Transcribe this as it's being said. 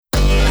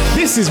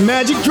This is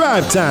Magic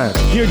Drive Time,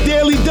 your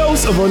daily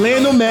dose of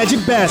Orlando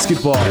Magic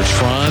basketball. There's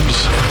Franz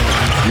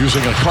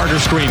using a Carter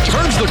screen,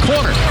 turns the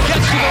corner,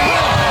 gets to the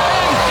rim.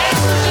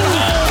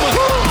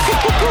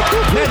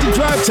 Magic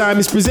Drive Time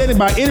is presented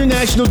by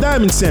International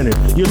Diamond Center,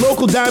 your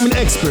local diamond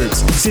experts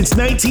since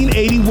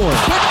 1981.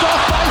 Picked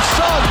off by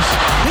Suggs.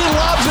 He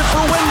lobs it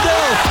for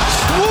Wendell.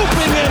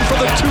 Swooping in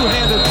for the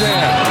two-handed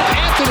jam.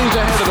 Anthony's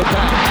ahead of the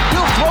pack.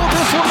 He'll throw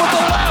this one with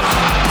the left.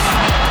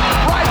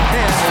 Right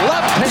hand,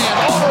 left hand,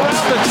 all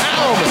around the town.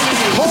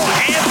 Cole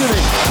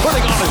Anthony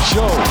putting on a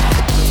show.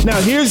 Now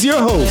here's your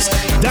host,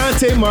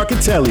 Dante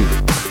Marchitelli.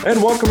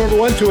 And welcome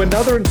everyone to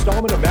another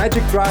installment of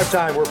Magic Drive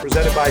Time. We're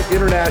presented by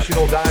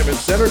International Diamond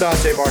Center.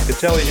 Dante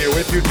Marchitelli here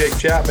with you, Jake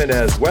Chapman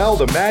as well.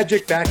 The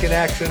Magic back in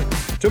action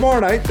tomorrow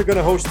night. They're going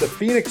to host the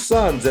Phoenix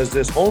Suns as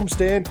this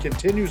homestand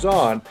continues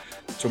on.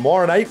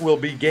 Tomorrow night will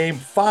be game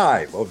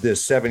 5 of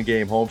this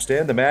 7-game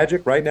homestand. The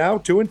Magic right now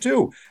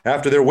 2-2.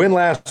 After their win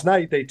last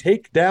night, they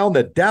take down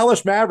the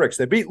Dallas Mavericks.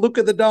 They beat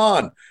Luka the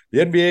Don, the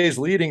NBA's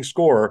leading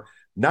scorer,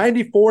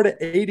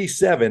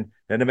 94-87,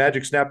 and the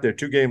Magic snapped their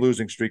 2-game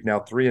losing streak, now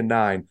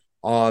 3-9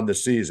 on the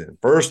season.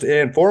 First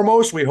and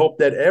foremost, we hope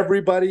that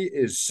everybody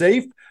is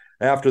safe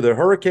after the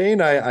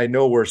hurricane. I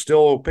know we're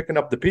still picking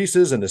up the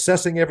pieces and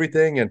assessing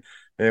everything, and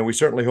we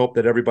certainly hope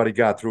that everybody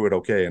got through it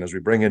okay. And as we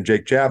bring in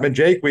Jake Chapman,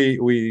 Jake,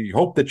 we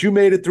hope that you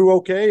made it through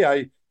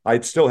okay. I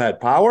still had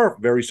power,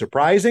 very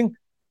surprising.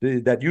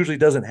 That usually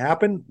doesn't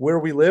happen where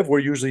we live. We're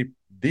usually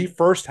the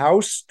first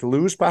house to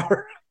lose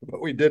power,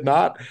 but we did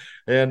not.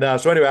 And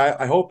so anyway,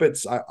 I hope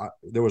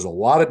there was a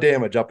lot of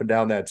damage up and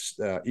down that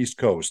East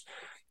Coast,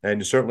 and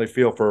you certainly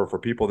feel for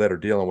people that are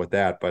dealing with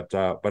that.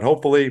 But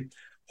hopefully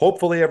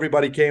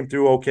everybody came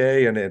through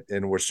okay,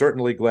 and we're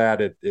certainly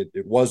glad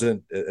it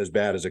wasn't as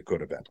bad as it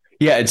could have been.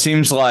 Yeah, it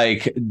seems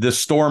like the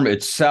storm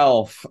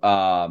itself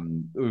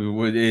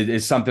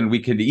is something we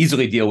could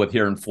easily deal with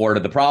here in Florida.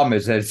 The problem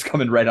is that it's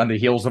coming right on the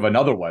heels of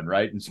another one,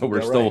 right? And so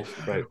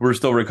we're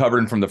still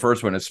recovering from the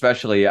first one,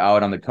 especially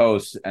out on the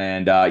coast.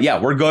 And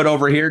we're good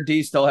over here.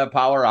 D still have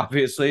power,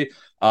 obviously.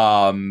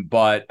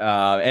 But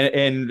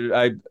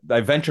I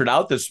ventured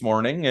out this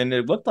morning, and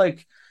it looked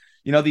like,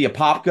 the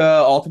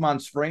Apopka,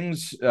 Altamont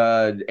Springs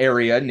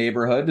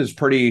neighborhood was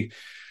pretty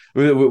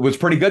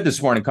good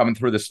this morning coming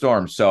through the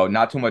storm. So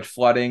not too much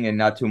flooding and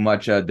not too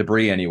much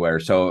debris anywhere.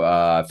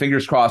 So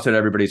fingers crossed that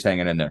everybody's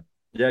hanging in there.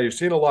 Yeah, you've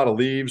seen a lot of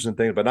leaves and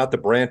things, but not the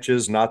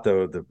branches, not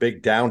the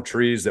big down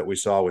trees that we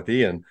saw with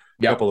Ian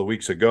a couple of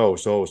weeks ago.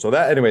 So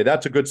that, anyway,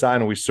 that's a good sign.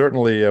 And we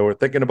certainly were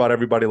thinking about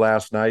everybody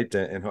last night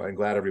and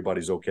glad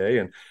everybody's okay.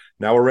 And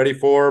now we're ready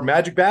for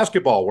Magic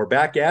basketball. We're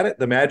back at it.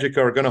 The Magic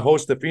are going to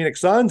host the Phoenix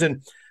Suns.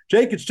 And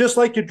Jake, it's just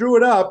like you drew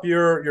it up.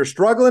 You're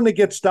struggling to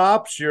get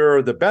stops.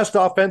 You're the best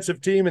offensive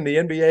team in the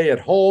NBA at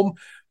home.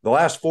 The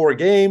last 4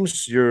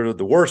 games, you're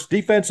the worst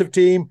defensive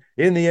team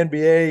in the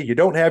NBA. You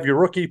don't have your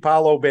rookie,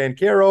 Paolo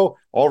Banchero,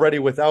 already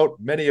without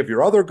many of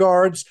your other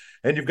guards.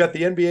 And you've got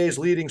the NBA's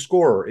leading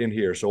scorer in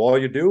here. So all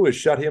you do is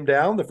shut him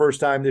down. The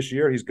first time this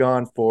year, he's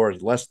gone for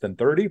less than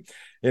 30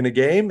 in a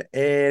game.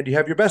 And you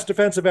have your best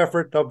defensive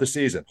effort of the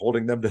season,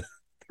 holding them to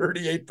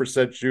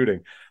 38%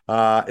 shooting,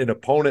 an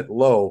opponent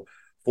low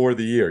for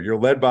the year. You're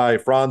led by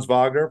Franz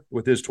Wagner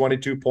with his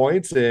 22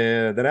 points.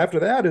 And then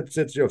after that,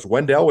 it's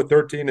Wendell with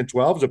 13 and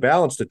 12. It's a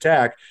balanced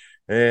attack.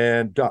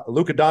 And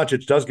Luka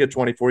Doncic does get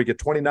 24. You get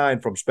 29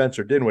 from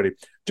Spencer Dinwiddie.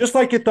 Just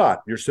like you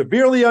thought. You're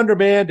severely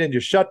undermanned and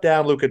you shut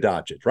down Luka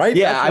Doncic, right?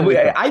 Yeah,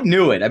 I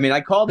knew it. I mean, I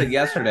called it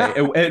yesterday.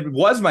 it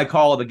was my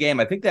call of the game.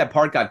 I think that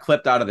part got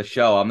clipped out of the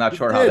show. I'm not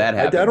sure how that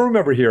happened. I don't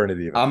remember hearing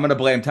it either. I'm going to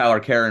blame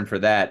Tyler Karen for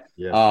that.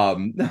 Yeah.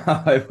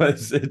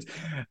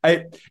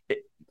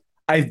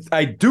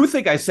 I do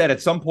think I said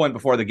at some point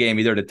before the game,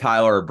 either to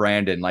Tyler or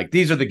Brandon, like,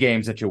 these are the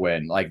games that you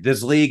win. Like,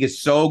 this league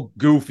is so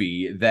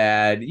goofy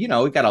that,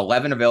 we've got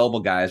 11 available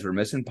guys. We're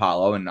missing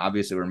Paolo, and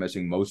obviously we're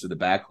missing most of the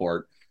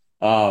backcourt.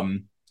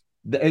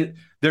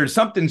 There's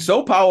something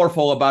so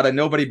powerful about a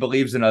nobody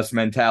believes in us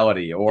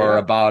mentality, or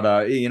about,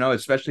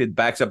 especially it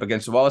backs up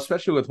against the wall,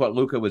 especially with what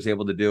Luka was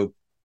able to do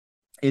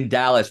in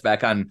Dallas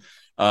back on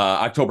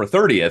October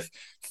 30th,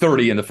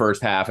 30 in the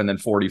first half and then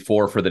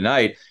 44 for the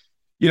night.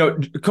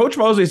 Coach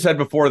Mosley said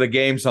before the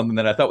game something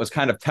that I thought was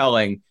kind of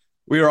telling.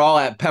 We were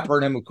all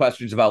peppering him with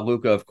questions about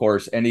Luka, of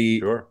course, and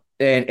he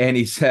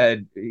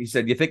said,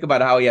 you think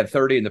about how he had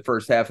 30 in the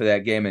first half of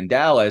that game in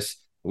Dallas.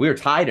 We were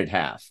tied at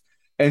half,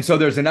 and so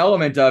there's an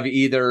element of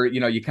either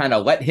you kind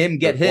of let him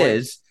get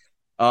his,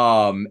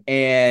 and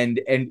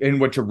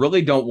what you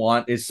really don't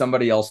want is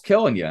somebody else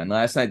killing you. And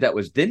last night that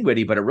was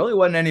Dinwiddie, but it really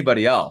wasn't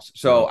anybody else.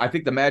 So I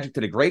think the Magic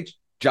did a great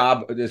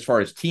job as far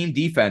as team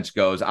defense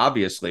goes,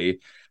 obviously.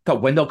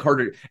 thought Wendell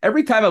Carter,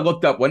 every time I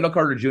looked up, Wendell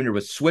Carter Jr.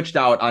 was switched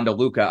out onto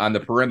Luka on the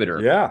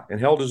perimeter. Yeah, and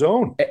held his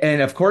own.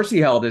 And of course he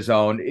held his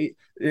own.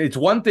 It's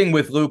one thing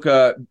with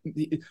Luka.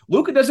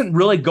 Luka doesn't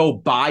really go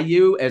by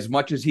you as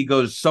much as he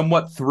goes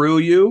somewhat through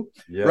you,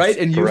 yes, right?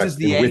 And correct. uses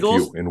the and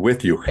angles.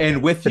 With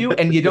you.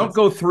 And you don't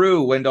go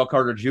through Wendell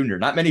Carter Jr.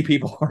 Not many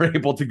people are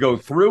able to go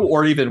through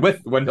or even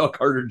with Wendell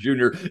Carter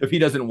Jr. if he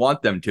doesn't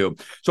want them to.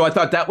 So I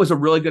thought that was a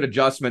really good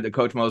adjustment that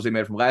Coach Mosley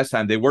made from last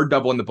time. They were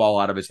doubling the ball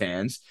out of his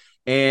hands.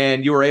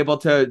 And you were able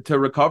to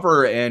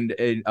recover and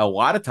a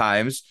lot of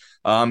times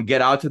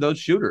get out to those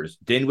shooters.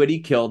 Dinwiddie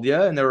killed you,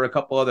 and there were a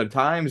couple other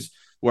times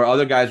where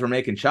other guys were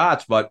making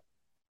shots, but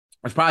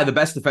it's probably the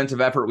best defensive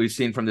effort we've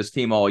seen from this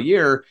team all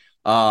year.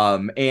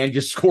 And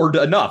just scored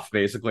enough,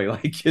 basically.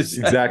 Like you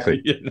said,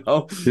 exactly.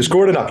 You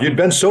scored enough. You'd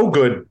been so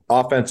good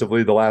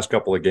offensively the last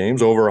couple of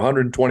games, over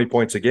 120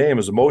 points a game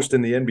is the most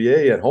in the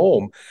NBA at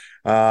home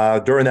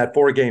during that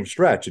 4-game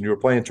stretch, and you were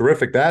playing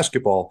terrific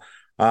basketball.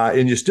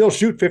 And you still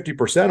shoot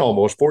 50%,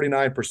 almost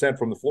 49%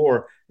 from the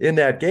floor in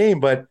that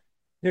game. But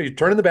you're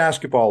turning the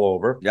basketball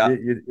over,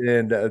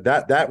 and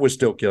that was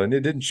still killing. You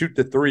didn't shoot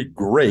the three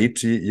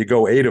great. You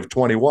go 8 of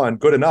 21,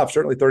 good enough.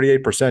 Certainly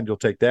 38%, you'll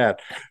take that.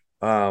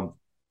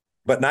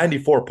 But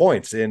 94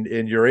 points, and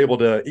you're able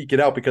to eke it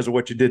out because of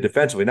what you did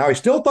defensively. Now, I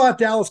still thought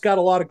Dallas got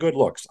a lot of good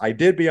looks. I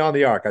did beyond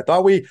the arc. I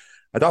thought we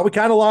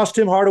kind of lost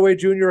Tim Hardaway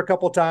Jr. a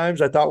couple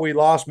times. I thought we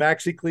lost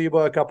Maxi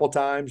Kleber a couple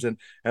times, and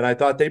I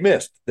thought they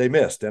missed.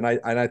 And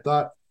I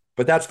thought,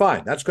 but that's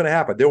fine. That's going to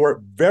happen. There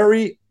were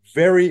very,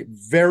 very,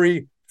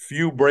 very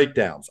few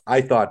breakdowns,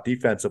 I thought,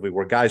 defensively,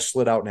 where guys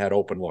slid out and had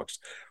open looks.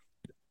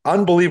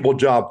 Unbelievable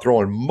job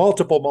throwing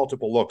multiple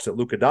looks at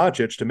Luka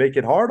Doncic to make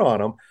it hard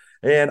on him.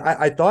 And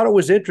I thought it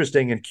was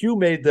interesting, and Q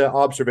made the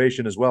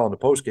observation as well in the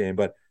postgame,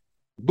 but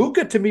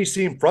Luka to me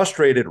seemed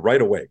frustrated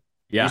right away.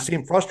 Yeah. He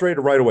seemed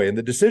frustrated right away. And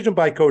the decision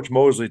by Coach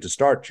Mosley to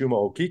start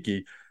Chuma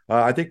Okeke,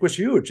 I think was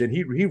huge. And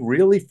he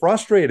really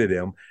frustrated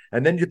him.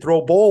 And then you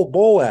throw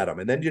Bol at him.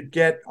 And then you'd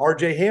get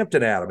RJ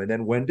Hampton at him. And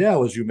then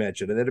Wendell, as you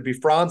mentioned. And then it'd be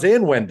Franz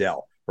and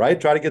Wendell, right?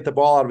 Try to get the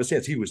ball out of his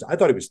hands. I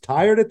thought he was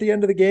tired at the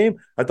end of the game.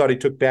 I thought he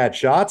took bad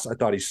shots. I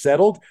thought he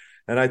settled.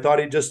 And I thought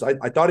he just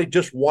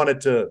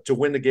wanted to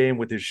win the game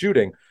with his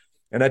shooting.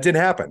 And that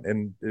didn't happen.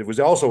 And it was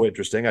also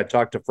interesting. I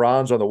talked to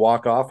Franz on the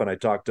walk-off, and I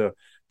talked to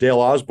Dale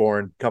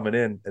Osborne coming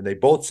in, and they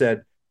both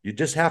said, you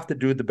just have to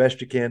do the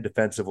best you can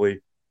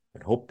defensively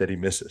and hope that he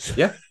misses.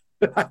 Yeah.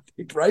 I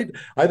think, right?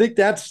 I think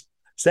that's,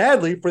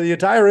 sadly, for the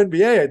entire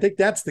NBA, I think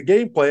that's the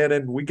game plan,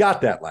 and we got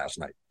that last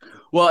night.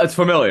 Well, it's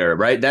familiar,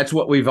 right? That's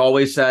what we've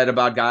always said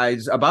about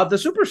guys, about the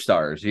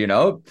superstars,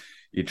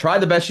 You try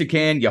the best you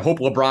can. You hope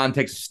LeBron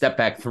takes a step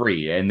back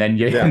 3, and then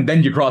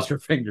you cross your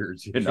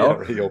fingers. You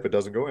hope it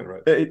doesn't go in,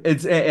 right?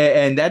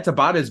 And that's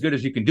about as good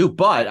as you can do.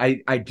 But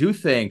I do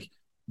think,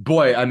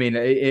 boy, I mean,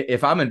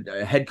 if I'm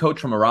a head coach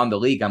from around the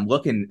league, I'm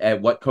looking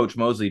at what Coach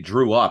Mosley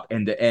drew up,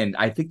 and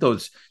I think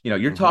those,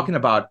 you're talking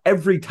about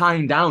every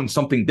time down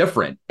something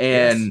different.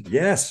 And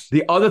yes,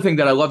 the other thing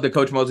that I love that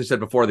Coach Mosley said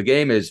before the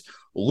game is,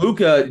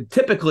 Luka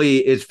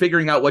typically is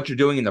figuring out what you're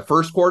doing in the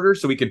first quarter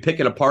so he can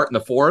pick it apart in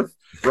the fourth,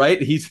 right?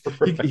 He's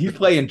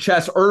playing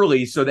chess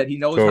early so that he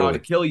knows how to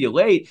kill you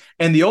late.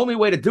 And the only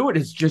way to do it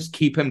is just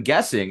keep him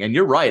guessing. And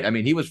you're right. I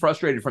mean, he was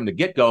frustrated from the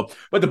get-go.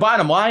 But the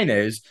bottom line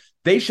is,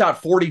 they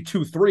shot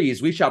 42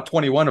 threes. We shot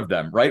 21 of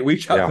them, right? We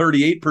shot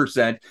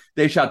 38%.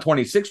 They shot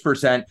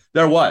 26%.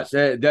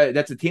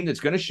 That's a team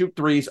that's going to shoot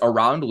threes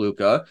around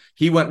Luka.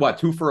 He went,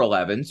 2 for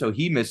 11, so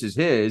he misses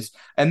his.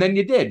 And then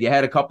you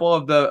had a couple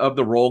of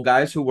the role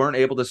guys who weren't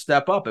able to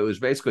step up. It was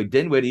basically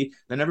Dinwiddie.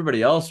 Then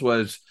everybody else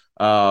was,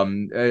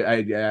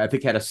 I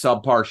think, had a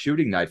subpar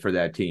shooting night for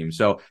that team.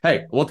 So,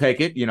 hey, we'll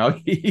take it. You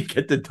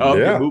get the dub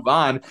and move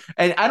on.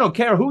 And I don't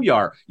care who you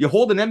are. You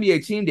hold an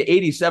NBA team to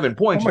 87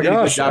 points. Oh my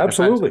gosh,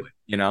 absolutely.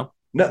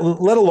 Let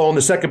alone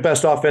the second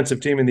best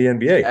offensive team in the NBA.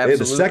 Absolutely. They had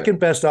the second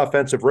best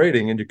offensive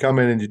rating, and you come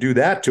in and you do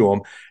that to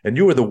them, and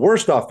you were the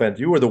worst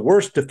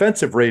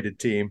defensive rated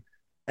team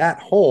at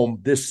home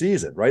this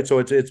season, right? So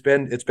it's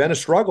been a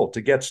struggle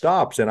to get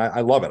stops, and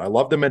I love it. I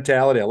love the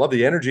mentality. I love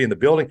the energy in the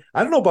building.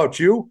 I don't know about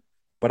you,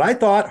 but I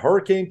thought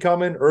hurricane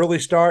coming, early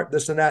start,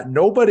 this and that.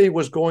 Nobody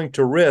was going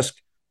to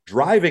risk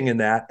driving in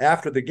that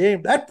after the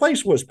game. That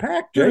place was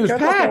packed, Jake.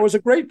 That was a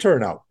great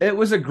turnout. It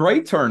was a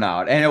great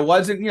turnout. And it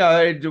wasn't,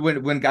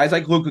 when guys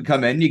like Luka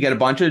come in, you get a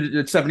bunch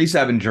of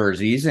 77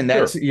 jerseys, and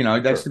that's,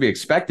 that's to be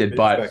expected.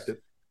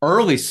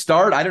 Early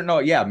start, I don't know.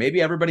 Yeah,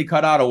 maybe everybody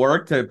cut out of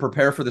work to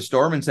prepare for the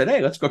storm and said, hey,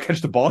 let's go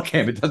catch the ball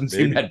game. It doesn't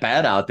seem that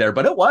bad out there.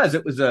 But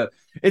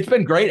it's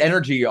been great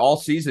energy all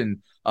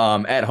season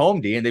at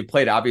home, D, and they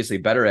played obviously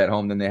better at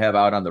home than they have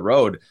out on the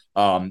road.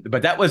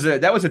 But that was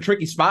a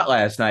tricky spot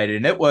last night,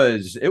 and it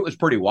was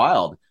pretty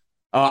wild.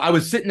 I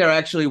was sitting there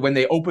actually when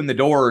they opened the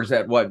doors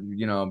at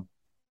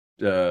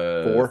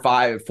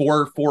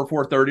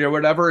 4:30 or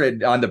whatever,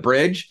 on the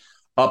bridge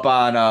up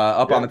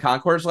on the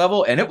concourse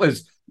level, and it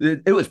was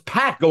it was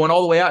packed going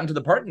all the way out into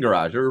the parking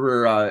garage.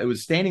 It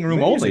was standing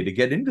room only to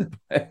get into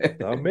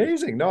the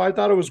Amazing. No, I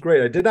thought it was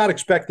great. I did not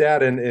expect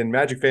that, and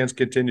Magic fans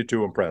continue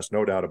to impress,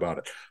 no doubt about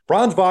it.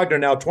 Franz Wagner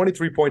now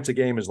 23 points a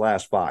game his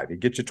last 5. He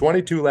gets you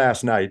 22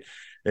 last night.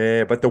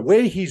 But the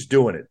way he's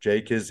doing it,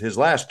 Jake, his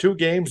last 2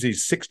 games,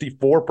 he's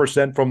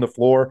 64% from the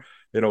floor.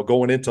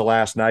 Going into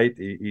last night,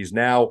 he's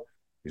now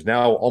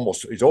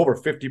over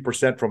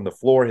 50% from the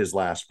floor his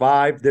last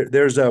 5.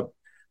 There's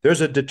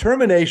a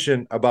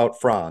determination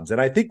about Franz,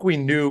 and I think we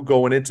knew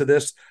going into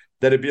this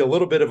that it'd be a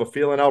little bit of a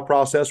feeling out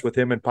process with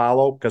him and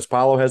Paolo, because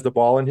Paolo has the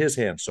ball in his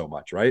hands so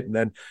much, right? And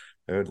then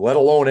let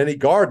alone any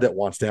guard that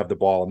wants to have the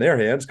ball in their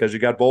hands, because you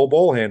got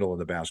Bol handling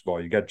the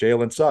basketball. You got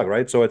Jalen Sugg,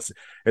 right? So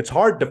it's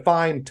hard to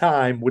find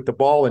time with the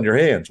ball in your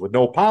hands. With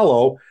no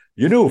Paolo,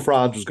 you knew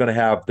Franz was going to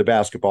have the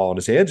basketball in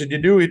his hands, and you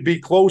knew he'd be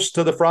close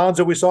to the Franz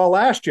that we saw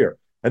last year.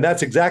 And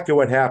that's exactly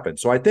what happened.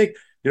 So I think,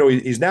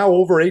 he's now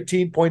over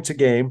 18 points a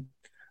game,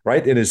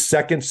 right, in his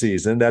second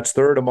season. That's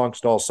third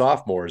amongst all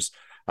sophomores.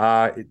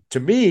 To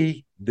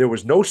me, there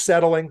was no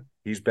settling.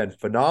 He's been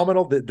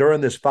phenomenal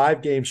during this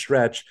 5-game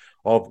stretch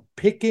of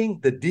picking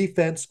the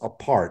defense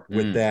apart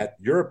with that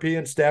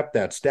European step,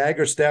 that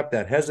stagger step,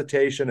 that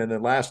hesitation, and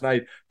then last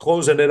night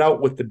closing it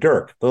out with the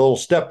Dirk, the little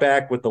step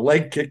back with the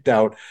leg kicked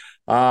out.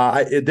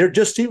 There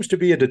just seems to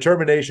be a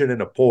determination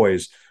and a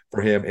poise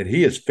for him, and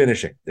he is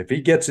finishing. If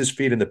he gets his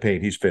feet in the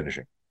paint, he's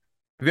finishing.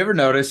 Have you ever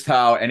noticed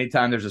how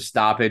anytime there's a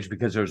stoppage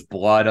because there's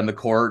blood on the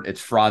court, it's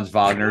Franz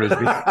Wagner who's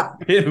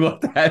being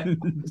looked at?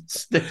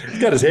 He's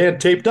got his hand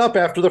taped up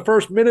after the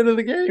first minute of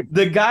the game.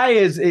 The guy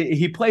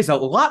he plays a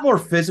lot more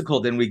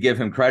physical than we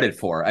give him credit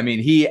for. I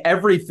mean,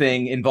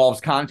 everything involves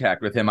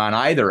contact with him on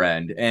either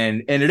end.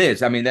 And it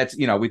is. I mean, that's,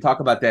 we talk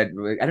about that.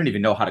 I don't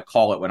even know how to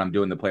call it when I'm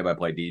doing the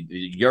play-by-play.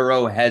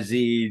 Euro,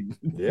 Hezi.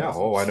 Yeah.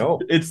 Oh, I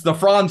know. It's the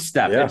Franz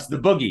step. Yeah. It's the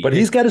boogie. But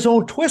he's got his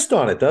own twist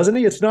on it, doesn't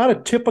he? It's not a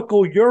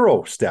typical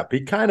Euro step.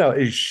 He kind of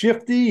is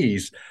shifty.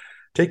 He's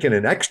taking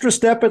an extra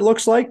step, it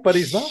looks like, but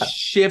he's not.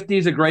 Shifty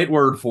is a great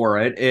word for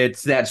it.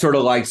 It's that sort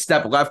of like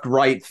step left,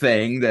 right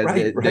thing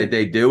that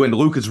they do. And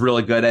Luke is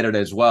really good at it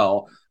as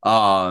well.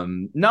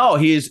 No,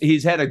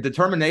 he's had a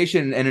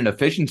determination and an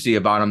efficiency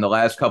about him the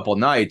last couple of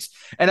nights.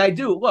 And I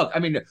do look, I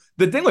mean,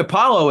 the thing with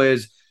Paolo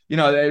is,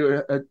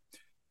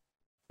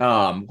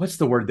 what's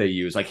the word they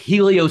use? Like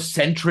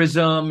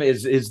heliocentrism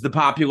is the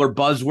popular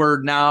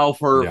buzzword now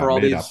for all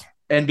these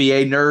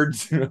NBA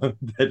nerds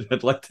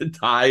that like to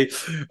tie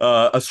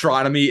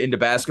astronomy into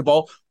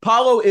basketball.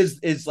 Paolo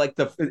is like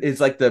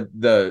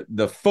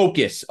the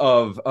focus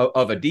of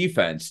a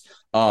defense.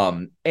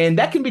 And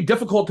that can be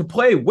difficult to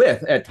play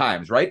with at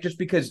times, right? Just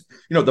because,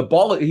 the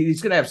ball,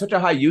 he's going to have such a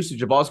high usage.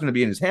 The ball's going to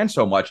be in his hand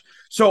so much.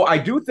 So I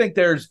do think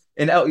there's,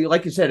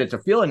 like you said, it's a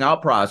feeling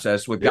out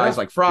process with guys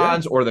like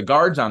Franz or the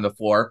guards on the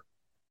floor.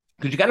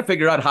 Because you got to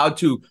figure out how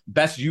to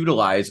best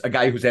utilize a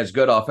guy who's as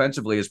good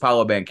offensively as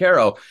Paolo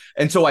Banchero.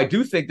 And so I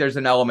do think there's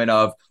an element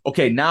of,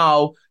 okay,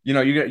 now,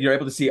 you're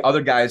able to see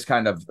other guys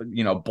kind of,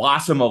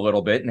 blossom a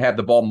little bit and have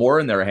the ball more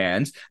in their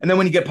hands. And then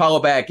when you get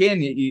Paolo back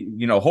in,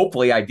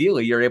 hopefully,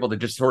 ideally, you're able to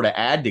just sort of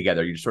add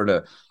together. You sort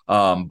of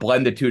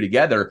blend the two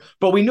together.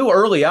 But we knew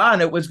early on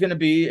it was going to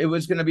be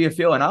a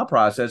feeling out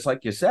process,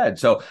 like you said.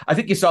 So I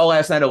think you saw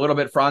last night a little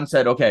bit. Franz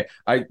said, okay,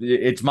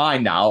 it's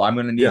mine now. I'm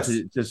going to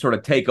need to sort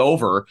of take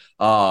over.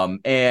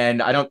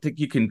 And I don't think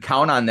you can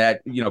count on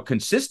that,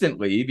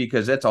 consistently,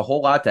 because that's a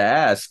whole lot to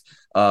ask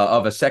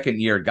of a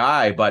second-year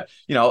guy. But,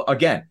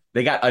 again,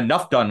 they got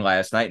enough done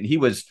last night, and he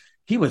was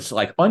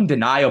like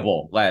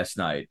undeniable last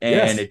night.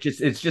 And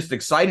it's just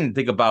exciting to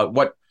think about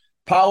what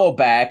Paolo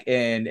back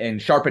and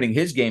sharpening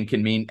his game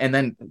can mean. And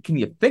then can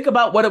you think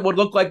about what it would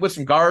look like with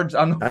some guards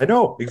on the I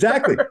know,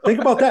 exactly. Think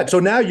about that. So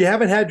now you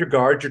haven't had your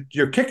guards.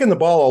 You're kicking the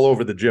ball all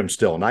over the gym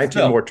still.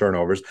 19 more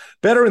turnovers.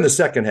 Better in the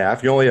second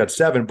half. You only had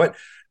 7. But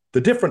the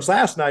difference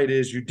last night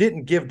is you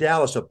didn't give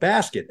Dallas a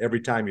basket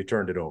every time you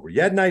turned it over. You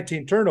had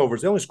 19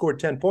 turnovers. They only scored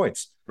 10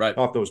 points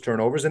off those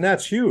turnovers, and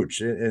that's huge.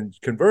 And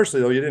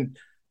conversely, though,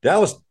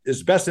 Dallas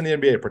is best in the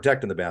NBA at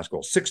protecting the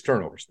basketball. 6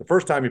 turnovers. The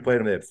first time you played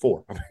them, they had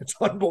 4. I mean, it's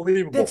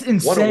unbelievable. That's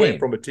insane. One away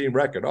from a team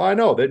record. Oh, I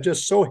know. They're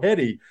just so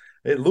heady.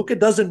 Luka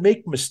doesn't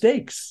make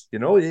mistakes.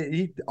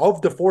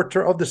 Of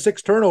the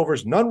 6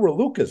 turnovers, none were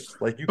Luka's.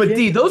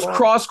 Those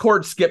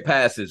cross-court skip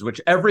passes, which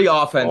every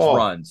offense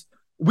runs,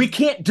 we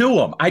can't do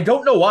them. I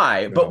don't know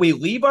why, but we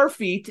leave our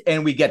feet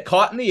and we get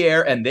caught in the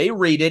air and they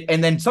read it.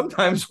 And then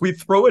sometimes we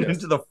throw it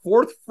into the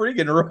 4th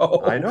friggin'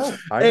 row. I know.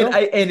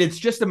 And it's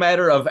just a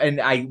matter of,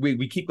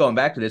 we keep going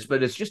back to this,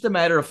 but it's just a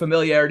matter of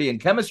familiarity and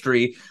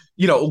chemistry.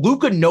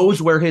 Luka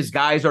knows where his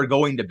guys are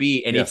going to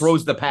be and he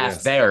throws the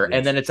pass there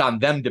and then it's on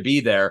them to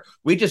be there.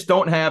 We just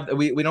don't have,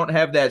 we don't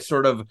have that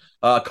sort of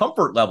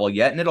comfort level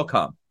yet, and it'll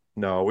come.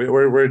 No, we're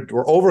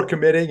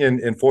overcommitting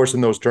and forcing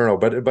those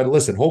turnovers. But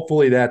listen,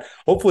 hopefully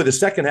the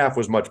second half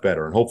was much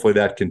better, and hopefully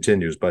that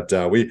continues. But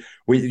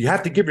you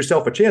have to give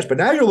yourself a chance. But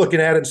now you're looking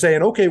at it and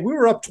saying, okay, we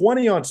were up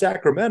 20 on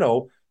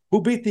Sacramento,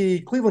 who beat the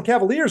Cleveland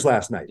Cavaliers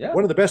last night,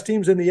 one of the best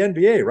teams in the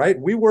NBA, right?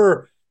 We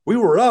were we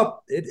were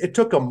up. It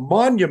took a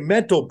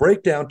monumental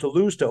breakdown to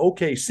lose to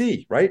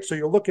OKC, right? So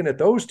you're looking at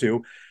those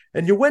two,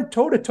 and you went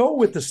toe-to-toe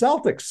with the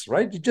Celtics,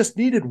 right? You just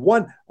needed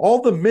one.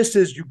 All the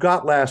misses you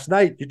got last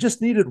night, you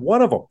just needed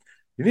one of them.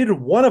 You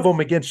needed one of them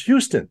against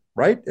Houston,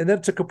 right? And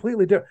that's a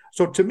completely different.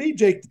 So to me,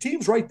 Jake, the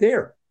team's right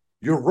there.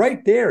 You're right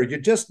there. You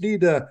just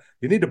need to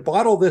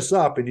bottle this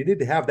up, and you need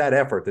to have that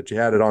effort that you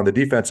had it on the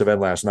defensive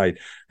end last night,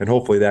 and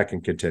hopefully that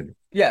can continue.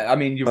 Yeah, I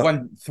mean, you've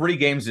won 3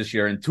 games this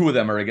year, and 2 of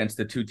them are against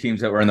the 2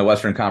 teams that were in the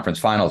Western Conference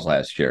Finals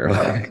last year.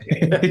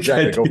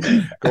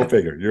 Exactly. Go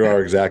figure. You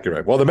are exactly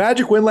right. Well, the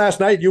Magic win last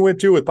night. You win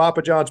too with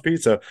Papa John's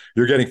Pizza.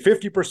 You're getting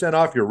 50%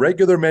 off your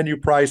regular menu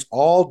price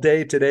all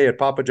day today at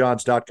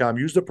papajohns.com.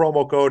 Use the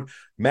promo code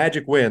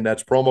MAGICWIN.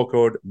 That's promo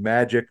code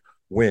MAGICWIN.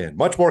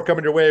 Much more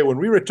coming your way when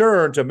we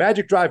return to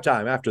Magic Drive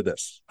Time after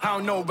this. I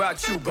don't know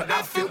about you, but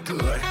I feel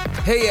good.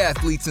 Hey,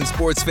 athletes and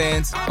sports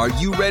fans, are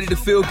you ready to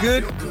feel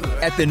good?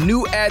 At the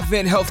new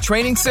Advent Health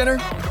Training Center,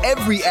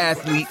 every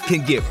athlete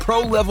can get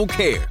pro-level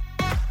care.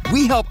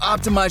 We help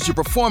optimize your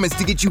performance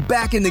to get you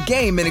back in the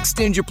game and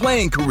extend your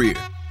playing career.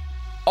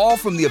 All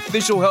from the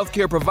official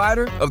healthcare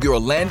provider of the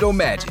Orlando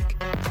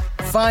Magic.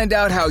 Find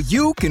out how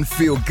you can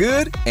feel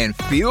good and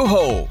feel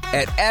whole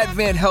at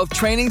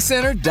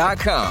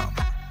AdventHealthTrainingCenter.com.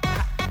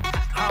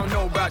 I don't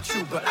know about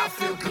you, but I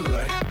feel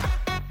good.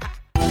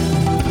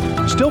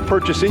 Still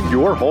purchasing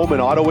your home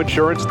and auto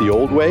insurance the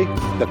old way,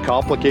 the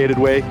complicated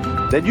way?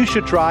 Then you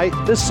should try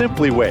the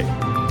Simply way.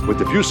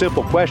 With a few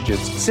simple questions,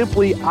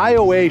 Simply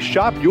IOA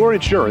shop your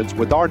insurance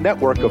with our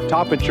network of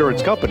top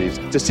insurance companies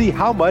to see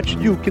how much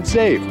you can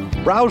save.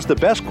 Browse the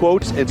best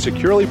quotes and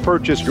securely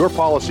purchase your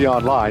policy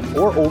online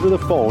or over the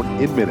phone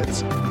in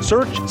minutes.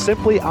 Search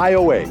Simply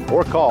IOA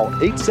or call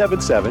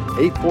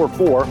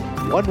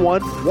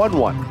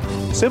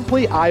 877-844-1111.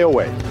 Simply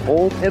IOA,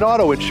 home and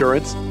auto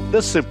insurance,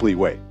 the Simply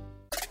way.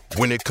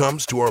 When it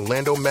comes to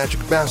Orlando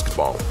Magic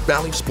basketball,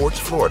 Bally Sports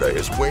Florida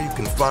is where you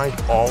can find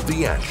all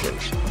the action,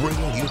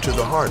 bringing you to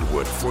the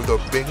hardwood for the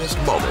biggest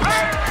moments.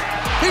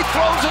 He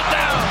throws it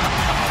down.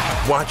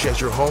 Watch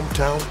as your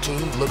hometown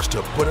team looks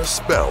to put a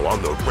spell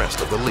on the rest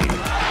of the league.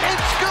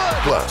 It's good.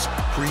 Plus,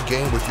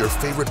 pre-game with your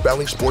favorite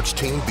Bally Sports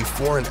team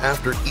before and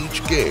after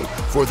each game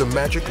for the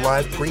Magic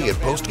Live pre- and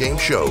post-game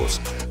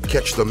shows.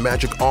 Catch the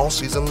Magic all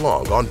season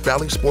long on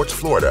Bally Sports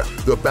Florida,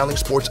 the Bally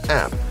Sports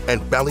app,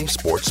 and Bally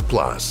Sports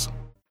Plus.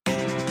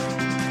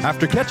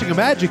 After catching a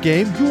Magic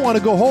game, you want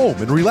to go home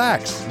and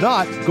relax,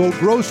 not go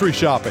grocery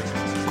shopping.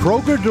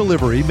 Kroger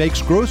Delivery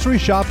makes grocery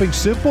shopping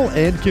simple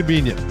and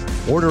convenient.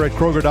 Order at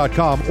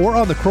Kroger.com or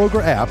on the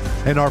Kroger app,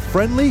 and our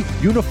friendly,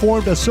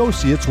 uniformed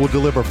associates will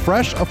deliver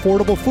fresh,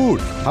 affordable food,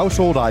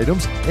 household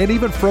items, and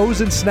even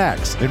frozen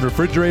snacks in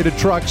refrigerated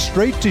trucks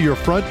straight to your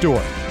front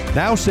door.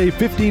 Now save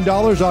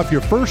 $15 off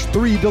your first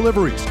 3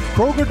 deliveries.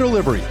 Kroger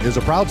Delivery is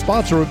a proud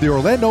sponsor of the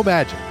Orlando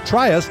Magic.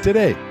 Try us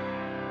today.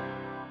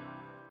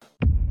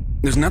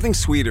 There's nothing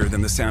sweeter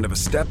than the sound of a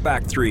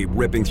step-back 3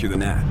 ripping through the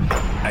net.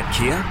 At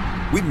Kia,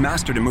 we've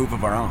mastered a move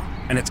of our own,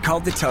 and it's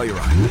called the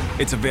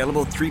Telluride. Its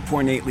available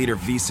 3.8-liter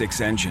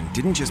V6 engine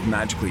didn't just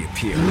magically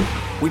appear.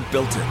 We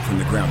built it from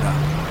the ground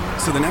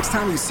up. So the next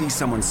time you see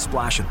someone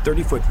splash a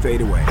 30-foot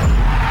fadeaway,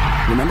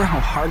 remember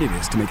how hard it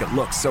is to make it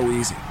look so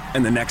easy.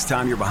 And the next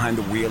time you're behind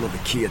the wheel of the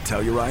Kia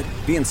Telluride,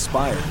 be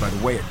inspired by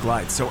the way it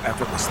glides so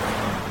effortlessly.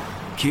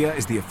 Kia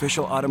is the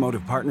official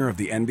automotive partner of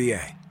the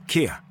NBA.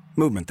 Kia,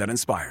 movement that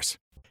inspires.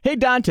 Hey,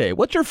 Dante,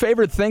 what's your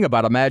favorite thing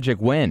about a Magic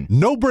win?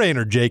 No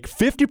brainer, Jake.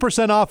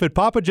 50% off at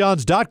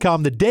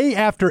papajohns.com the day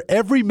after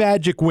every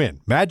Magic win.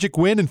 Magic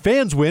win and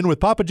fans win with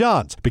Papa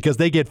John's because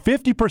they get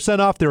 50%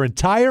 off their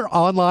entire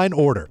online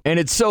order. And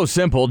it's so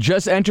simple.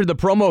 Just enter the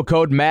promo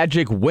code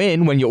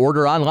MAGICWIN when you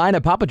order online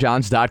at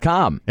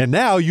papajohns.com. And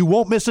now you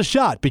won't miss a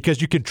shot because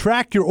you can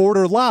track your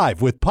order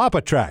live with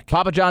Papa Track.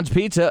 Papa John's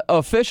Pizza,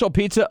 official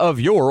pizza of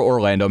your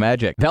Orlando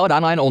Magic. Valid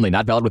online only,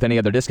 not valid with any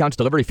other discounts.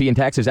 Delivery fee and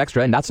taxes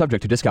extra and not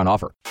subject to discount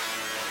offer.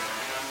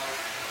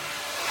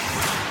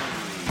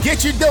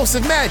 Get your dose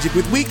of magic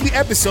with weekly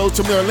episodes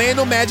from the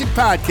Orlando Magic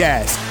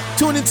Podcast.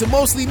 Tune into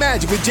Mostly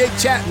Magic with Jake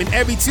Chapman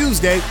every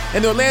Tuesday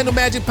and the Orlando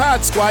Magic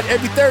Pod Squad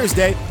every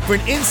Thursday for an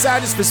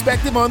insider's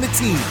perspective on the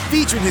team,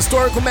 featuring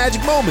historical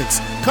Magic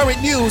moments,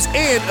 current news,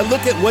 and a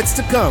look at what's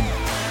to come.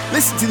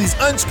 Listen to these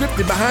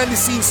unscripted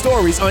behind-the-scenes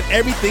stories on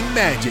everything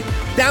Magic.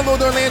 Download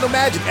the Orlando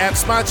Magic app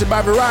sponsored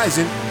by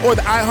Verizon or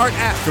the iHeart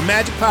app for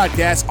Magic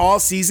Podcasts all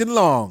season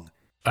long.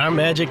 Our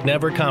Magic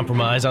never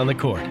compromise on the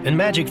court, and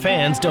Magic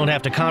fans don't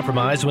have to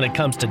compromise when it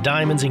comes to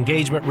diamonds,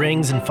 engagement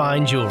rings, and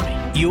fine jewelry.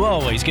 You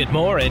always get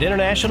more at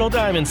International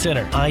Diamond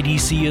Center.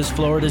 IDC is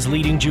Florida's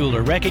leading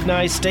jeweler,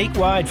 recognized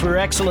statewide for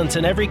excellence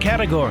in every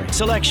category,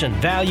 selection,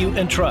 value,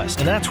 and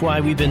trust. And that's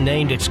why we've been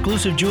named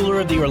exclusive jeweler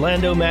of the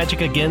Orlando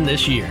Magic again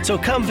this year. So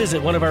come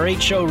visit one of our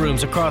 8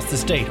 showrooms across the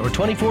state or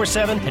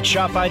 24/7 at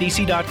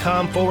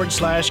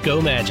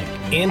shopidc.com/go magic.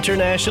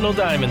 International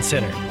Diamond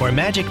Center, where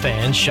Magic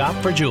fans shop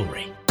for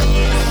jewelry.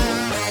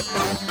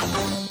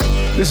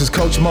 This is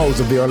Coach Mose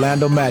of the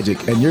Orlando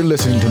Magic, and you're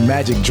listening to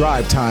Magic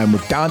Drive Time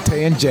with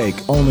Dante and Jake,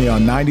 only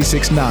on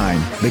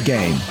 96.9 The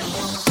Game.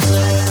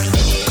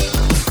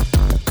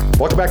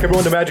 Welcome back,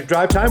 everyone, to Magic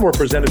Drive Time. We're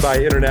presented by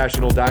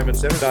International Diamond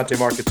Center. Dante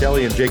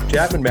Marcatelli and Jake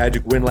Chapman.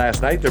 Magic win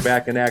last night. They're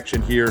back in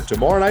action here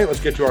tomorrow night.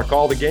 Let's get to our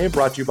call of the game,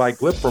 brought to you by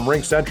Glip from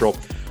Ring Central.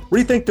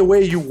 Rethink the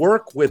way you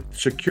work with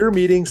secure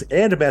meetings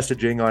and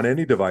messaging on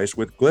any device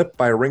with Glip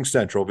by Ring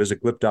Central.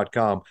 Visit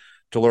glip.com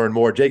to learn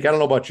more. Jake, I don't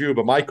know about you,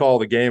 but my call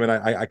of the game, and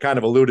I kind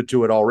of alluded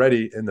to it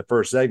already in the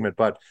first segment,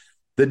 but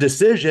the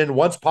decision,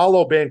 once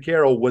Paolo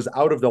Banchero was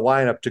out of the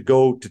lineup, to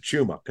go to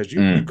Chuma, because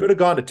you could have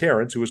gone to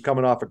Terrence, who was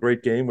coming off a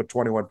great game with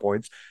 21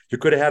 points. You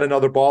could have had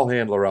another ball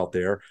handler out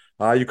there.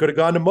 You could have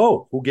gone to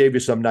Mo, who gave you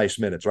some nice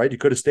minutes, right? You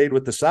could have stayed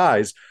with the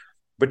size,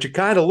 but you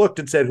kind of looked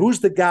and said, who's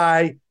the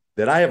guy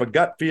that I have a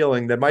gut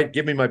feeling that might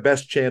give me my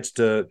best chance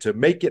to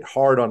make it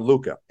hard on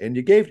Luka? And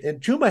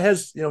Chuma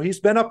has, he's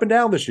been up and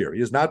down this year. He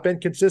has not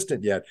been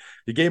consistent yet.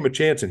 You gave him a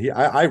chance, and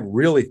I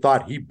really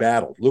thought he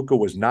battled. Luka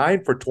was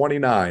 9 for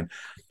 29.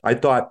 I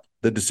thought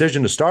the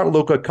decision to start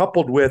Luka,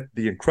 coupled with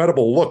the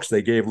incredible looks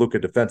they gave Luka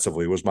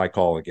defensively, was my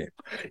call of the game.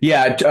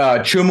 Yeah,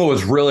 Chuma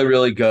was really,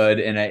 really good,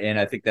 and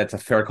I think that's a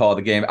fair call of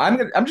the game. I'm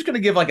just going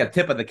to give like a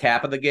tip of the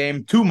cap of the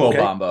game to Mo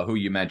Bamba, who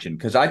you mentioned,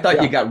 because I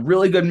thought you got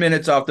really good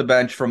minutes off the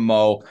bench from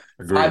Mo.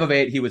 Agreed. 5 of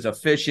 8, he was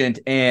efficient,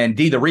 and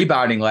the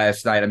rebounding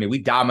last night, I mean, we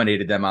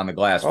dominated them on the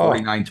glass,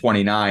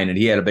 49-29, and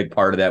he had a big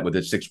part of that with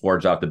his 6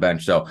 boards off the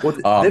bench. So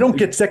they don't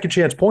get second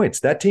chance points.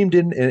 That team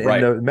didn't,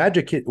 and the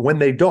Magic, when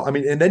they don't, I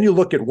mean, and then you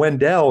look at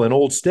Wendell, and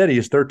Old Steady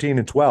is 13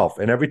 and 12,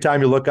 and every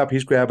time you look up,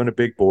 he's grabbing a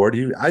big board.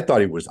 I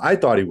thought he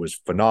was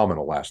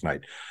phenomenal last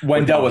night.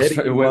 Wendell was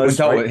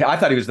I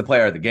thought he was the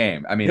player of the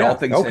game. I mean, all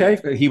things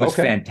he was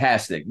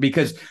fantastic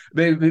because of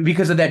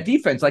that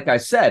defense. Like I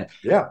said,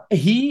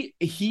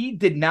 he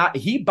did not.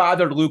 He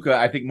bothered Luka,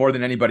 I think, more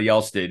than anybody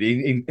else did,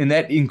 and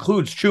that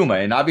includes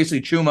Chuma. And obviously,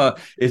 Chuma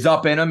is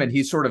up in him, and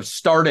he's sort of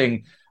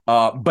starting.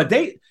 But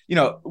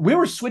we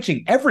were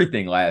switching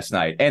everything last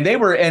night, and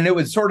it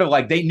was sort of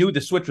like they knew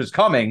the switch was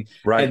coming,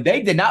 right? And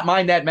they did not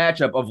mind that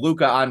matchup of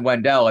Luka on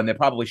Wendell, and they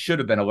probably should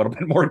have been a little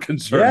bit more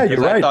concerned. Yeah,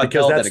 you're right. I thought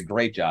Dell did a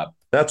great job.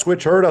 That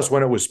switch hurt us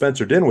when it was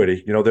Spencer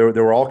Dinwiddie. There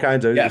were all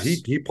kinds of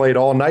he played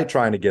all night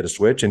trying to get a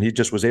switch, and he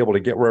just was able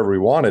to get wherever he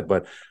wanted.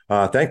 But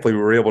thankfully,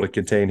 we were able to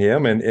contain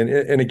him.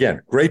 And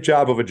again, great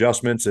job of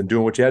adjustments and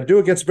doing what you had to do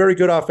against a very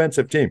good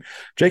offensive team.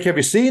 Jake, have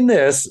you seen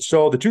this?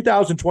 So the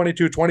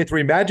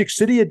 2022-23 Magic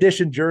City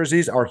Edition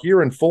jerseys are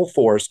here in full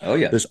force. Oh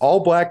yeah, this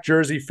all-black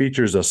jersey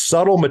features a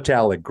subtle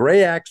metallic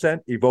gray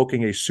accent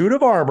evoking a suit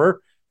of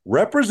armor,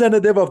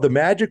 representative of the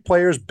Magic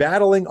players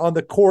battling on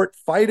the court,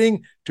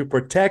 fighting to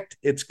protect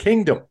its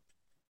kingdom.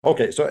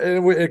 Okay, so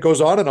it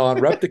goes on and on.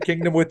 Rep the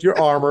kingdom with your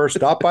armor.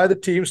 Stop by the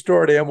team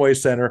store at Amway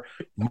Center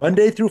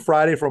Monday through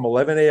Friday from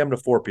 11 a.m. to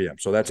 4 p.m.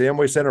 So that's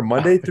Amway Center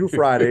Monday through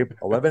Friday,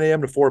 11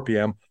 a.m. to 4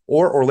 p.m.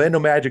 or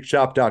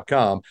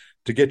OrlandoMagicShop.com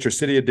to get your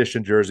City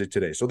Edition jersey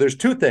today. So there's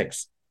 2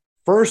 things.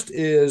 First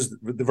is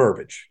the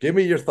verbiage. Give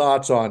me your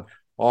thoughts on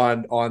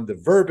the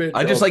verbiage.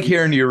 I just like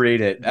hearing you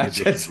read it. I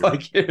just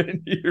like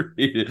hearing you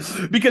read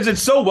it because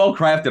it's so well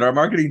crafted. Our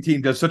marketing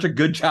team does such a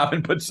good job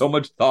and puts so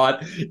much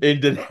thought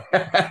into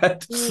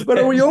that. But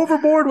are we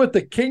overboard with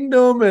the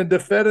kingdom and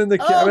defending the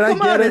kingdom? I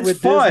get it. It's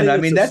fun. Disney, I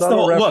mean, that's the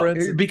whole look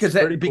because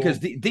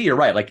you're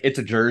right. Like it's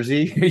a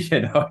jersey, I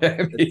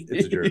mean,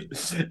 it's a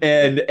jersey.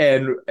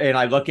 And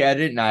I look at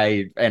it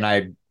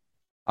and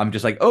I'm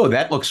just like, oh,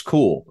 that looks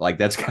cool. Like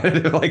that's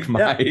kind of like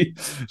my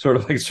sort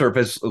of like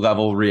surface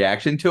level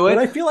reaction to it.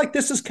 But I feel like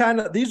these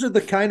are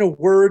the kind of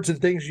words and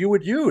things you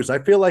would use. I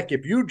feel like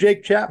if you,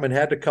 Jake Chapman,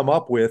 had to come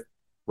up with,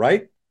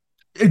 right?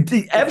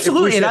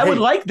 Absolutely. And I would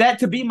like that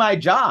to be my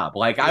job.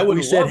 Like I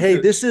would say,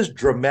 hey, this is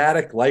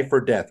dramatic life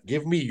or death.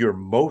 Give me your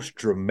most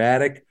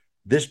dramatic.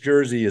 This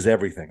jersey is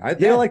everything. I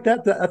feel like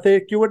that. I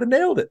think you would have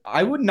nailed it.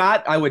 I would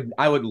not. I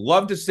would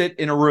love to sit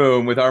in a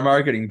room with our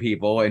marketing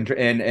people and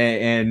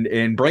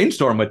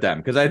brainstorm with them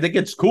because I think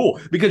it's cool.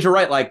 Because you're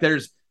right. Like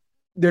there's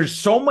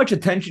so much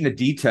attention to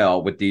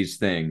detail with these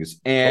things,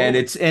 and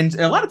and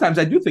a lot of times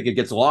I do think it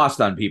gets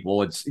lost on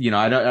people. It's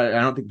I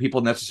don't think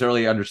people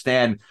necessarily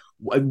understand.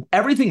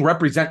 Everything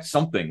represents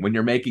something when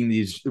you're making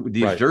these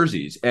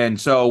jerseys, and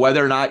so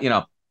whether or not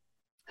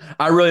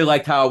I really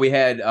liked how we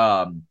had.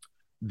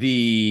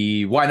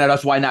 The Why Not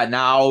Us, Why Not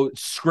Now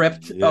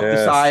script up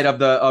the side of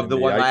the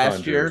one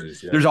last year.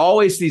 Jerseys, There's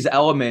always these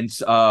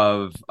elements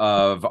of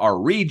our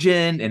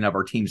region and of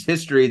our team's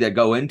history that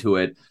go into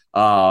it.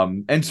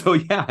 And so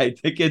I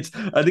think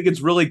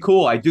it's really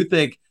cool. I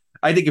think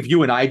if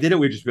you and I did it,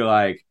 we'd just be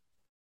like,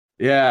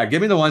 yeah,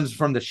 give me the ones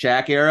from the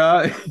Shaq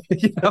era.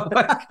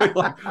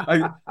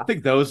 I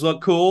think those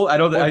look cool. I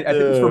think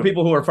it's for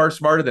people who are far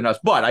smarter than us,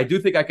 but I do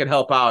think I can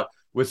help out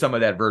with some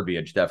of that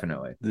verbiage,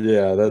 definitely.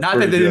 Yeah, that's not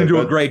that they didn't do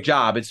a great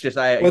job. It's just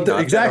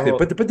exactly.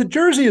 But the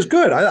jersey is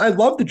good. I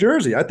love the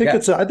jersey. I think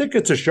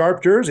it's a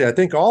sharp jersey. I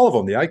think all of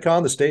them, the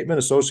icon, the statement,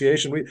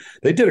 association,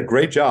 they did a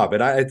great job.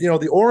 And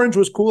the orange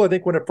was cool. I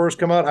think when it first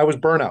came out, I was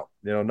burnt out.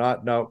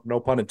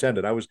 No pun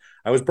intended. I was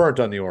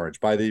burnt on the orange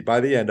by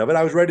the end of it.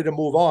 I was ready to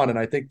move on, and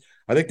I think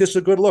this is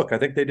a good look. I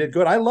think they did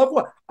good. I love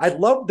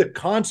the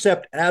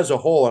concept as a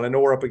whole. And I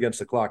know we're up against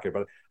the clock here,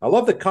 but I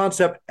love the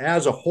concept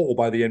as a whole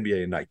by the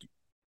NBA and Nike.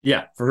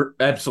 Yeah,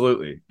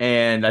 absolutely.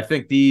 And I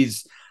think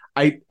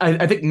I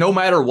think no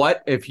matter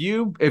what, if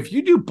you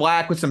do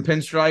black with some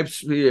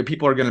pinstripes,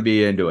 people are going to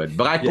be into it.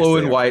 Black, blue,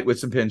 and white with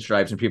some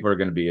pinstripes, and people are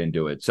going to be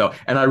into it. So,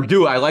 and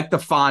I like the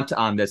font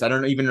on this. I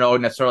don't even know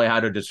necessarily how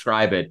to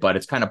describe it, but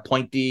it's kind of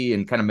pointy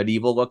and kind of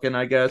medieval looking,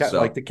 I guess. Kind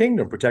of like the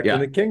kingdom, protecting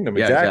the kingdom.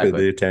 Exactly.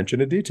 The attention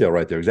to detail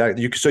right there.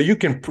 Exactly. So you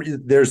can,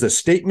 there's a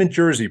statement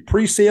jersey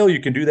pre-sale.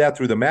 You can do that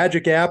through the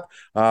Magic app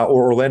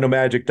or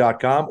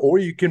OrlandoMagic.com, or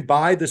you can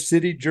buy the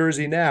city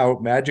jersey now,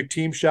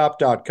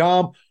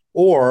 MagicTeamShop.com,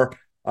 or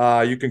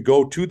you can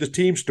go to the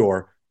team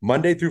store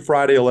Monday through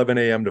Friday, 11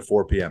 a.m. to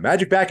 4 p.m.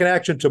 Magic back in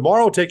action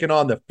tomorrow, taking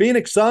on the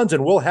Phoenix Suns,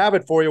 and we'll have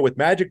it for you with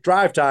Magic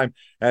Drive Time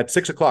at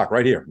 6 o'clock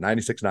right here,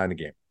 96.9 The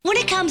Game. When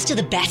it comes to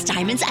the best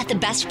diamonds at the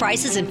best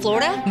prices in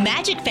Florida,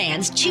 Magic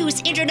fans choose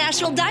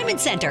International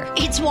Diamond Center.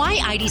 It's why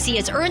IDC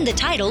has earned the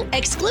title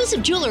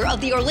Exclusive Jeweler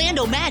of the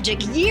Orlando Magic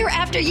year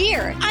after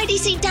year.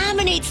 IDC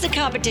dominates the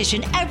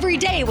competition every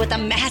day with a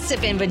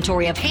massive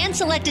inventory of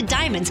hand-selected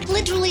diamonds,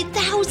 literally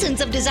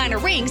thousands of designer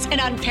rings, an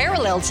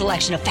unparalleled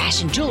selection of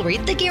fashion jewelry,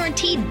 the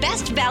guaranteed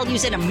best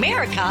values in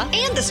America,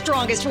 and the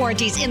strongest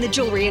warranties in the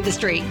jewelry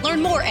industry.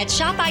 Learn more at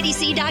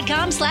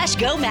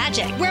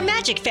shopidc.com/GoMagic, where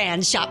Magic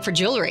fans shop for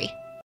jewelry.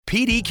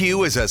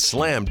 PDQ is a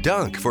slam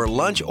dunk for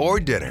lunch or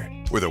dinner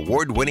with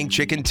award-winning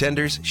chicken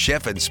tenders,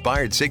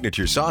 chef-inspired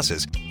signature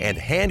sauces, and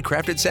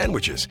handcrafted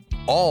sandwiches,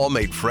 all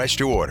made fresh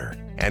to order.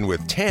 And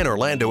with 10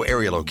 Orlando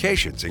area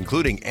locations,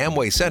 including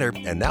Amway Center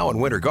and now in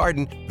Winter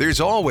Garden,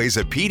 there's always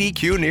a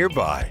PDQ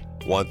nearby.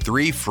 Want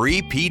 3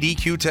 free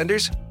PDQ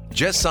tenders?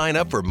 Just sign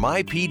up for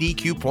My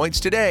PDQ Points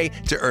today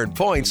to earn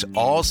points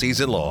all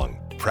season long.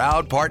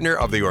 Proud partner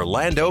of the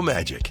Orlando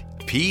Magic.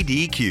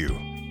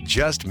 PDQ,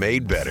 just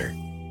made better.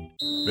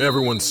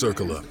 Everyone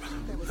circle up.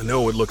 I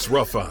know it looks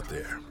rough out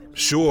there.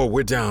 Sure,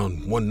 we're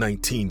down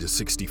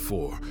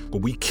 119-64,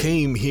 but we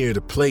came here to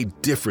play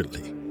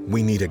differently.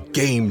 We need a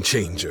game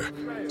changer.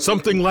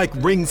 Something like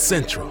Ring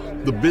Central,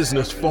 the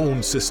business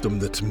phone system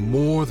that's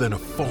more than a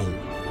phone.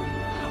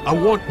 I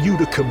want you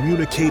to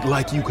communicate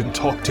like you can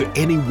talk to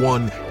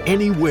anyone,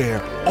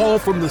 anywhere, all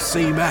from the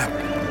same app.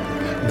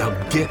 Now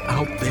get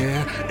out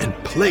there and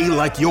play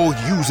like you're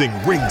using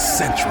Ring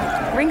Central.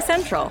 Ring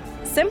Central.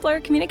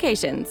 Simpler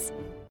communications.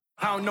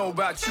 I don't know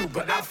about you,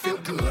 but I feel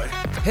good.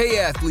 Hey,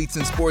 athletes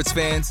and sports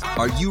fans,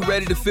 are you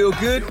ready to feel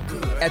good?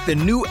 At the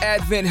new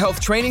Advent Health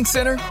Training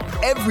Center,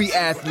 every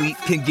athlete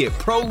can get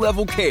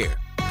pro-level care.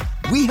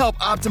 We help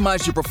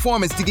optimize your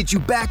performance to get you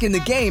back in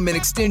the game and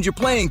extend your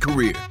playing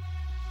career.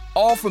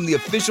 All from the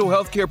official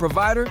healthcare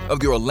provider of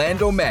the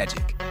Orlando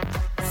Magic.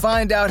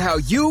 Find out how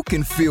you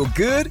can feel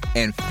good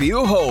and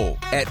feel whole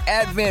at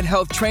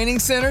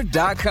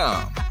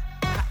AdventHealthTrainingCenter.com.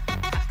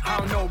 I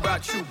don't know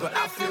about you, but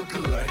I feel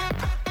good.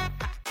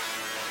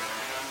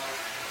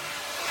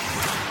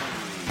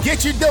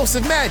 Get your dose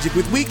of magic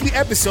with weekly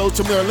episodes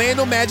from the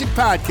Orlando Magic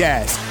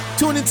Podcast.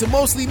 Tune into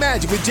Mostly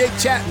Magic with Jake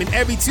Chapman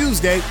every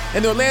Tuesday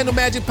and the Orlando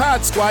Magic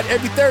Pod Squad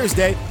every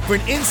Thursday for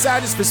an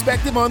insider's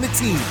perspective on the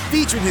team,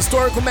 featuring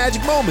historical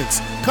Magic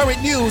moments,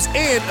 current news,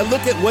 and a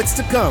look at what's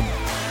to come.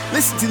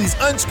 Listen to these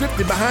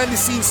unscripted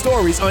behind-the-scenes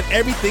stories on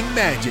everything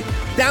Magic.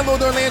 Download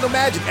the Orlando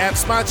Magic app,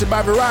 sponsored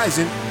by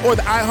Verizon, or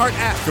the iHeart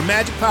app for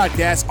Magic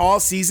Podcasts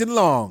all season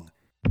long.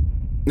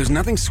 There's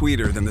nothing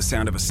sweeter than the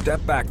sound of a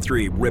step-back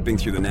 3 ripping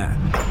through the net.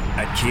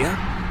 At Kia,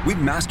 we've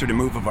mastered a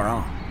move of our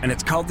own, and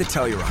it's called the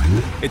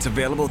Telluride. Its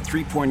available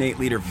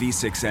 3.8-liter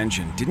V6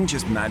 engine didn't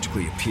just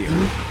magically appear.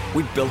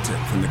 We built it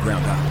from the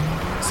ground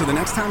up. So the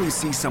next time you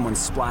see someone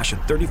splash a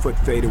 30-foot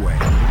fadeaway,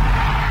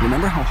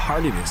 remember how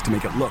hard it is to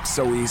make it look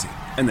so easy.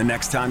 And the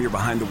next time you're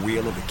behind the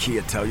wheel of the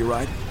Kia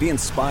Telluride, be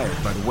inspired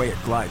by the way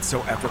it glides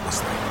so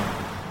effortlessly.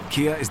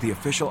 Kia is the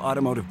official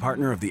automotive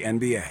partner of the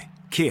NBA.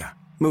 Kia,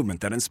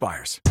 movement that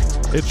inspires.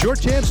 It's your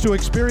chance to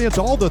experience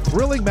all the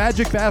thrilling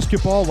Magic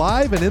basketball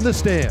live and in the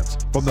stands.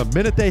 From the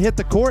minute they hit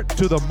the court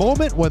to the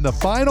moment when the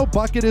final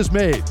bucket is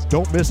made.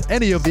 Don't miss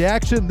any of the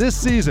action this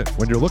season.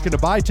 When you're looking to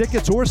buy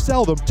tickets or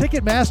sell them,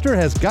 Ticketmaster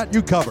has got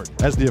you covered.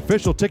 As the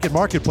official ticket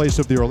marketplace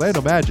of the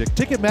Orlando Magic,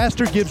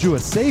 Ticketmaster gives you a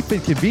safe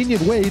and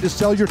convenient way to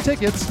sell your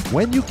tickets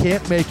when you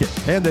can't make it.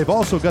 And they've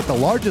also got the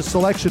largest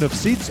selection of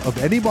seats of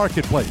any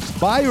marketplace.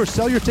 Buy or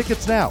sell your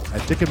tickets now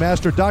at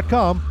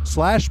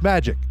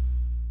Ticketmaster.com/magic.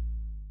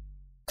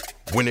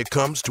 When it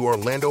comes to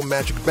Orlando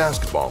Magic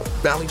basketball,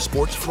 Bally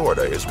Sports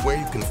Florida is where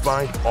you can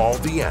find all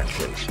the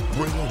action,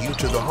 bringing you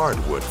to the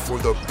hardwood for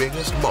the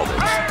biggest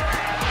moments.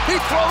 He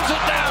throws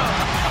it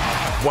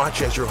down.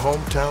 Watch as your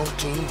hometown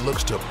team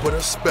looks to put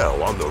a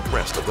spell on the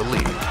rest of the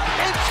league.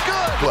 It's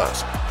good.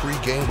 Plus,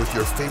 pre-game with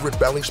your favorite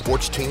Bally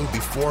Sports team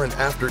before and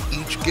after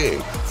each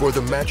game for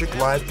the Magic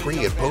Live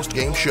pre- and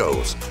post-game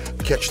shows.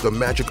 Catch the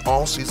Magic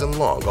all season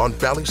long on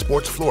Bally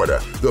Sports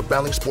Florida, the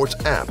Bally Sports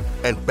app,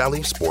 and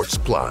Bally Sports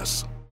Plus.